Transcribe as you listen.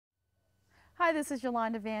Hi, this is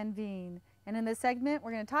Yolanda Vanveen, and in this segment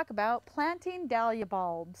we're going to talk about planting dahlia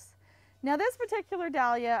bulbs. Now this particular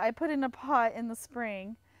dahlia I put in a pot in the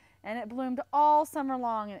spring and it bloomed all summer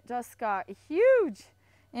long and it just got huge.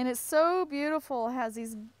 And it's so beautiful. It has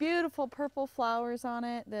these beautiful purple flowers on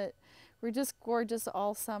it that were just gorgeous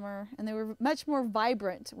all summer, and they were much more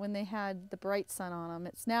vibrant when they had the bright sun on them.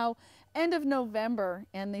 It's now end of November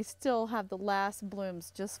and they still have the last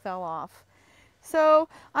blooms just fell off. So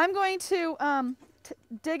I'm going to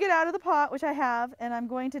dig it out of the pot, which I have, and I'm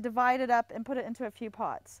going to divide it up and put it into a few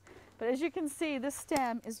pots. But as you can see, this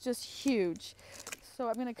stem is just huge. So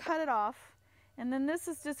I'm going to cut it off, and then this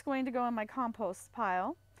is just going to go in my compost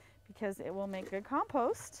pile because it will make good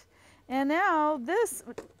compost. And now this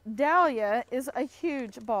dahlia is a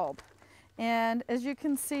huge bulb. And as you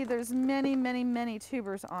can see, there's many, many, many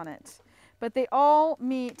tubers on it. But they all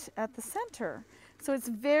meet at the center. So it's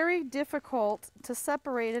very difficult to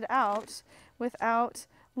separate it out without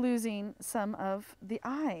losing some of the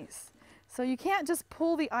eyes. So you can't just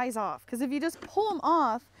pull the eyes off, because if you just pull them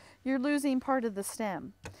off, you're losing part of the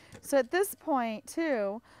stem. So at this point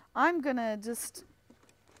too, I'm gonna just,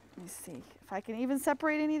 let me see if I can even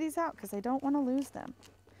separate any of these out, because I don't want to lose them.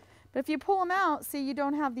 But if you pull them out, see, you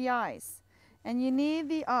don't have the eyes, and you need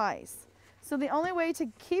the eyes. So the only way to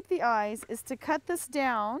keep the eyes is to cut this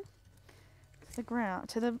down to the ground,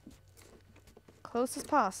 to the closest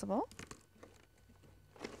possible.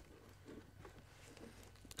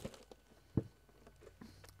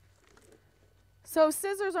 So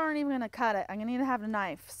scissors aren't even going to cut it. I'm going to need to have a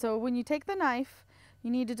knife. So when you take the knife, you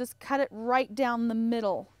need to just cut it right down the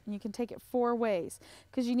middle. And you can take it 4 ways,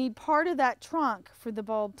 because you need part of that trunk for the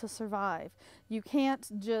bulb to survive. You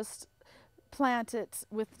can't just plant it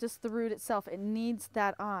with just the root itself. It needs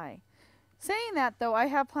that eye. Saying that though, I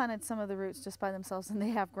have planted some of the roots just by themselves and they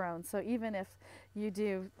have grown. So even if you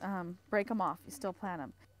do break them off, you still plant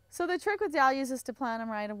them. So the trick with dahlias is to plant them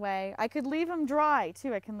right away. I could leave them dry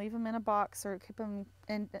too. I can leave them in a box or keep them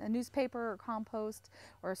in a newspaper or compost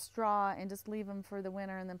or a straw and just leave them for the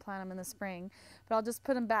winter and then plant them in the spring. But I'll just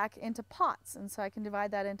put them back into pots, and so I can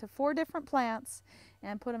divide that into 4 different plants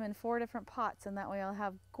and put them in 4 different pots, and that way I'll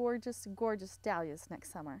have gorgeous, gorgeous dahlias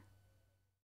next summer.